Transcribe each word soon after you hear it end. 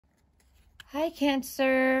Hi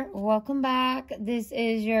Cancer, welcome back. This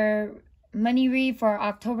is your money read for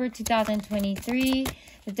October 2023.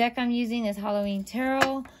 The deck I'm using is Halloween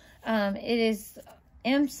Tarot.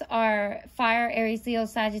 Imps are fire, Aries, Leo,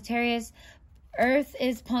 Sagittarius. Earth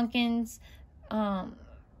is pumpkins,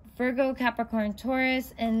 Virgo, Capricorn,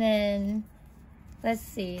 Taurus. And then, let's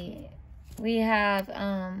see, we have,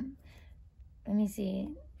 let me see.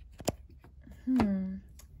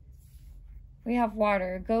 We have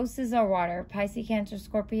water. Ghosts is our water. Pisces, Cancer,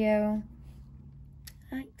 Scorpio.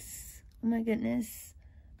 Yikes. Oh my goodness.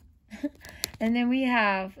 And then we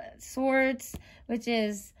have swords, which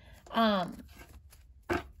is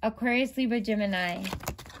Aquarius, Libra, Gemini.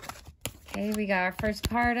 Okay, we got our first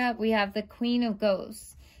card up. We have the Queen of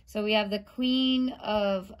Ghosts. So we have the Queen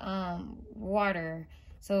of water.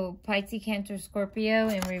 So Pisces, Cancer, Scorpio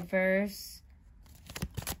in reverse.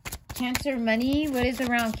 Cancer money. What is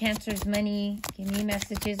around Cancer's money? Give me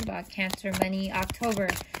messages about Cancer money. October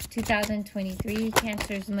 2023.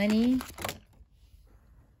 Cancer's money.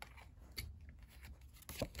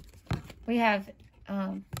 We have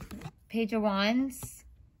Page of Wands.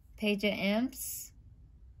 Page of Imps.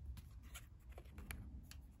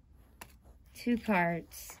 2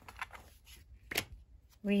 cards.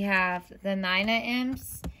 We have the Nine of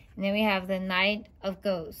Imps. And then we have the Knight of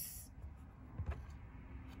Ghosts.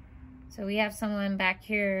 So we have someone back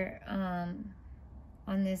here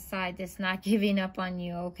on this side that's not giving up on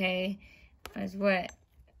you, okay? That's what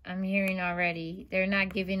I'm hearing already. They're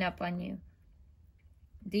not giving up on you.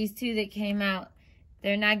 These two that came out,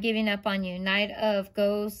 they're not giving up on you. Knight of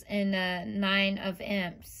Ghosts and the Nine of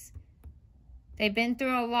Imps. They've been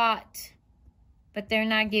through a lot, but they're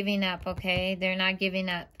not giving up, okay? They're not giving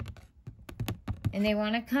up. And they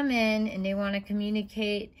want to come in and they want to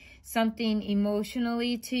communicate something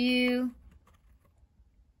emotionally to you.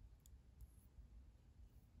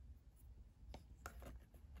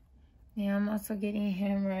 Yeah, I'm also getting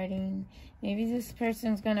handwriting. Maybe this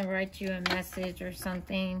person's going to write you a message or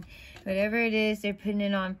something. Whatever it is, they're putting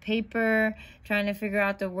it on paper, trying to figure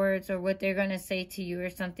out the words or what they're going to say to you or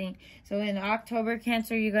something. So in October,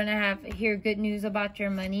 Cancer, you're going to hear good news about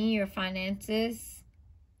your money, your finances.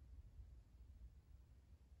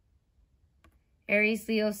 Aries,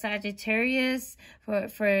 Leo, Sagittarius. For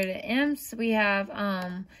the Imps, we have,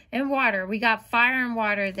 and water. We got fire and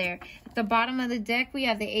water there. At the bottom of the deck, we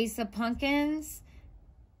have the Ace of Pumpkins.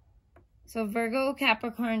 So Virgo,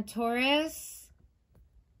 Capricorn, Taurus.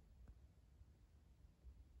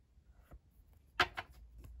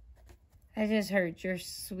 I just heard you're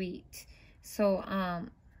sweet. So,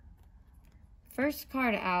 first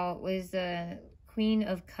card out was the Queen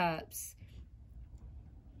of Cups.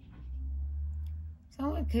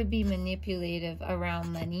 Someone could be manipulative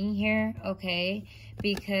around money here, okay?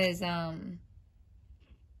 Because, no,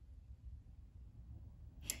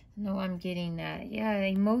 I'm getting that. Yeah,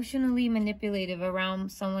 emotionally manipulative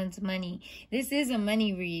around someone's money. This is a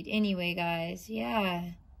money read anyway, guys.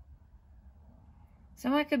 Yeah.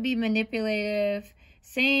 Someone could be manipulative,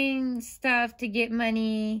 saying stuff to get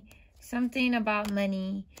money, something about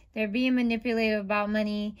money. They're being manipulative about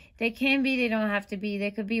money. They can be, they don't have to be.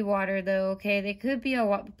 They could be water though, okay? They could be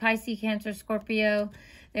a Pisces, Cancer, Scorpio.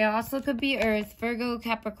 They also could be Earth, Virgo,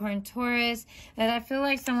 Capricorn, Taurus. And I feel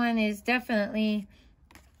like someone is definitely,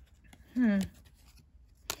 they're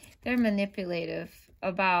manipulative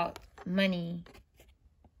about money.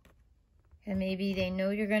 And maybe they know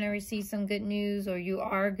you're going to receive some good news or you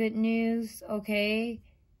are good news, okay?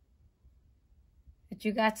 That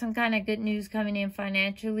you got some kind of good news coming in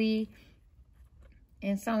financially.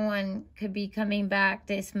 And someone could be coming back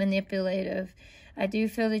that's manipulative. I do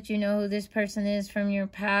feel that you know who this person is from your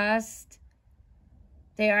past.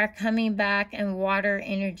 They are coming back in water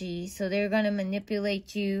energy. So they're going to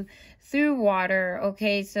manipulate you through water.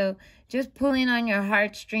 Okay, so just pulling on your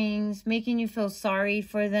heartstrings, making you feel sorry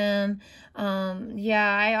for them.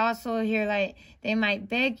 Yeah, I also hear like they might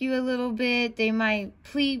beg you a little bit. They might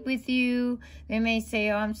plead with you. They may say,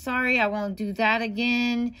 oh, I'm sorry, I won't do that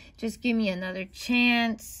again. Just give me another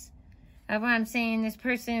chance. That's what I'm saying. This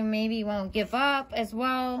person maybe won't give up as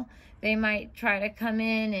well. They might try to come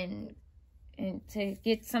in and to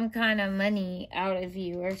get some kind of money out of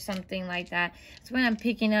you or something like that. That's what I'm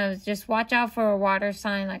picking up. Is just watch out for a water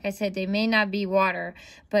sign. Like I said, they may not be water,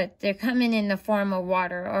 but they're coming in the form of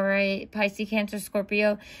water. All right, Pisces, Cancer,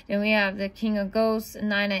 Scorpio. Then we have the King of Ghosts,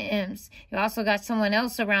 Nine of Imps. You also got someone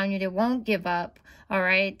else around you that won't give up. All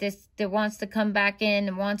right, that wants to come back in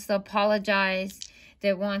and wants to apologize,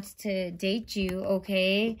 that wants to date you.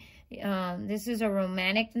 Okay, this is a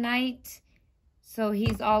romantic night. So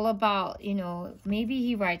he's all about, you know, maybe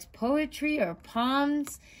he writes poetry or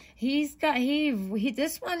poems. He's got,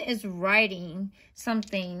 this one is writing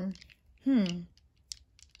something. Maybe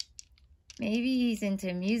he's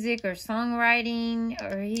into music or songwriting,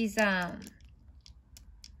 or he's,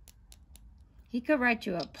 he could write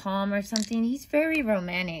you a poem or something. He's very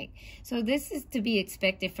romantic. So this is to be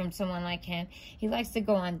expected from someone like him. He likes to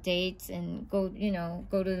go on dates and go, you know,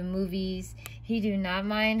 go to the movies. He do not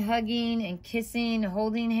mind hugging and kissing,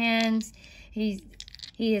 holding hands. He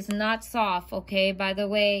is not soft, okay? By the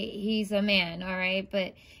way, he's a man, all right?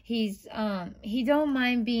 But he's, he don't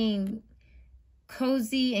mind being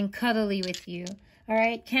cozy and cuddly with you, all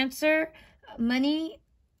right? Cancer, money,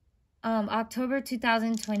 October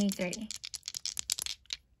 2023.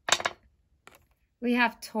 We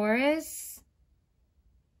have Taurus.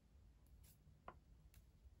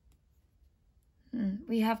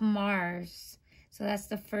 We have Mars. So that's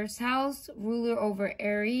the first house, ruler over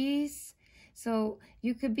Aries. So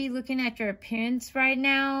you could be looking at your appearance right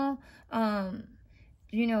now,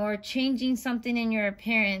 you know, or changing something in your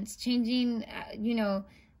appearance, changing, you know,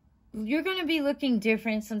 you're going to be looking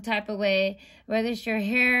different some type of way, whether it's your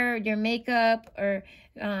hair, your makeup, or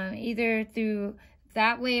either through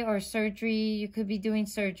that way or surgery. You could be doing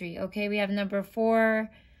surgery, okay? We have number 4,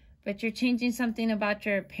 but you're changing something about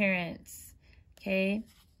your appearance, okay?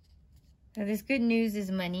 Now, this good news is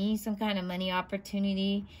money, some kind of money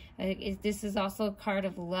opportunity. This is also a card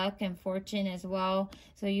of luck and fortune as well.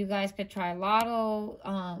 So you guys could try lotto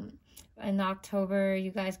in October.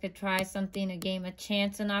 You guys could try something, a game of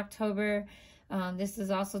chance in October. This is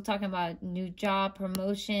also talking about new job,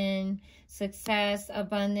 promotion, success,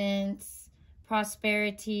 abundance,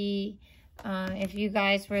 prosperity. If you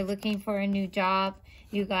guys were looking for a new job,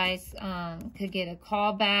 you guys could get a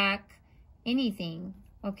call back, anything,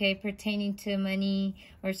 okay, pertaining to money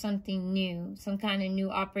or something new, some kind of new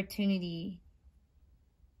opportunity.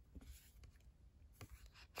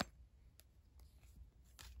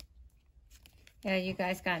 Yeah, you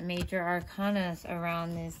guys got major arcanas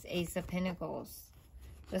around this Ace of Pentacles,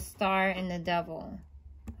 the Star and the Devil.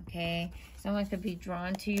 Okay, someone could be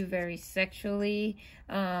drawn to you very sexually.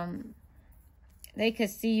 They could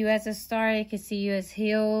see you as a star. They could see you as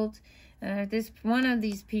healed. This one of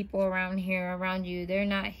these people around here, around you, they're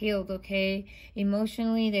not healed, okay?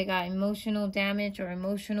 Emotionally, they got emotional damage or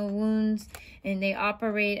emotional wounds, and they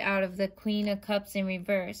operate out of the Queen of Cups in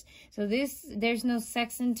reverse. So there's no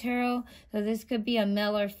sex in tarot, so this could be a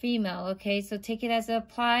male or female, okay? So take it as a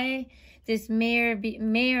apply. This may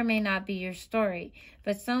or may not be your story,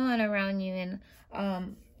 but someone around you in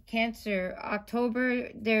Cancer, October,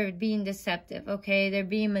 they're being deceptive, okay? They're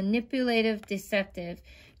being manipulative, deceptive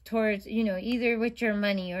towards, you know, either with your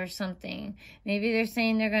money or something. Maybe they're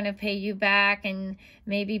saying they're going to pay you back, and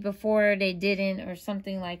maybe before they didn't, or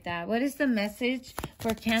something like that. What is the message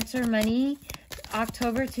for Cancer money,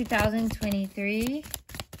 October 2023?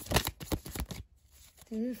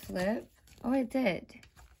 Did it flip? Oh, it did.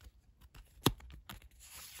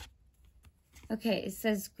 Okay, it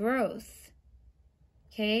says growth.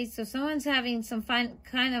 Okay, so someone's having some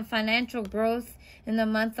kind of financial growth in the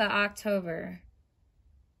month of October.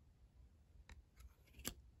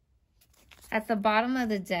 At the bottom of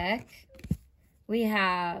the deck, we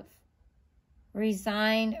have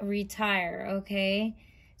resign, retire, okay?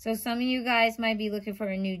 So some of you guys might be looking for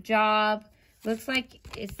a new job. Looks like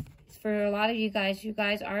it's for a lot of you guys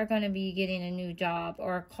are going to be getting a new job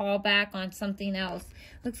or a call back on something else.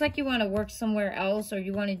 Looks like you want to work somewhere else, or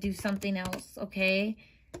you want to do something else, okay?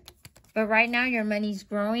 But right now your money's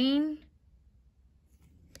growing.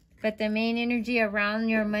 But the main energy around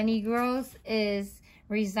your money growth is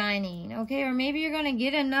resigning, okay? Or maybe you're going to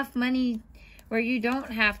get enough money where you don't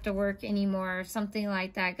have to work anymore, or something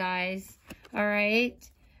like that, guys. All right?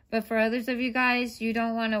 But for others of you guys, you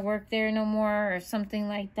don't want to work there no more, or something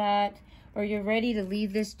like that, or you're ready to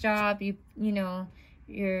leave this job. You know,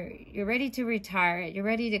 you're ready to retire. You're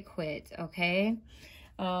ready to quit, okay?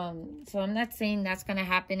 So I'm not saying that's going to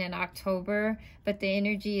happen in October, but the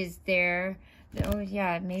energy is there. Oh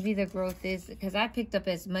yeah, maybe the growth is, because I picked up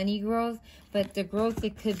as money growth, but the growth,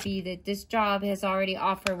 it could be that this job has already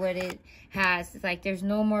offered what it has. It's like there's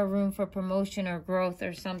no more room for promotion or growth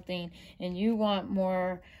or something, and you want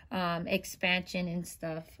more expansion and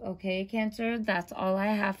stuff. Okay, Cancer, that's all I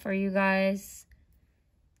have for you guys.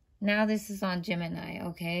 Now this is on Gemini,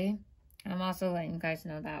 okay? I'm also letting you guys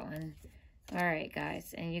know that one. All right,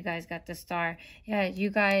 guys, and you guys got the Star. Yeah, you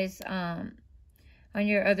guys, on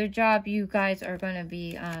your other job, you guys are going to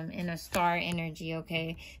be in a star energy,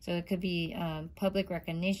 okay? So it could be public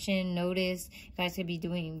recognition, notice. You guys could be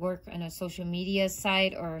doing work on a social media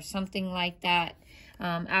site or something like that.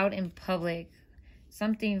 out in public.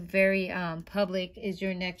 Something very public is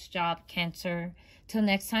your next job, Cancer. Till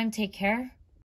next time, take care.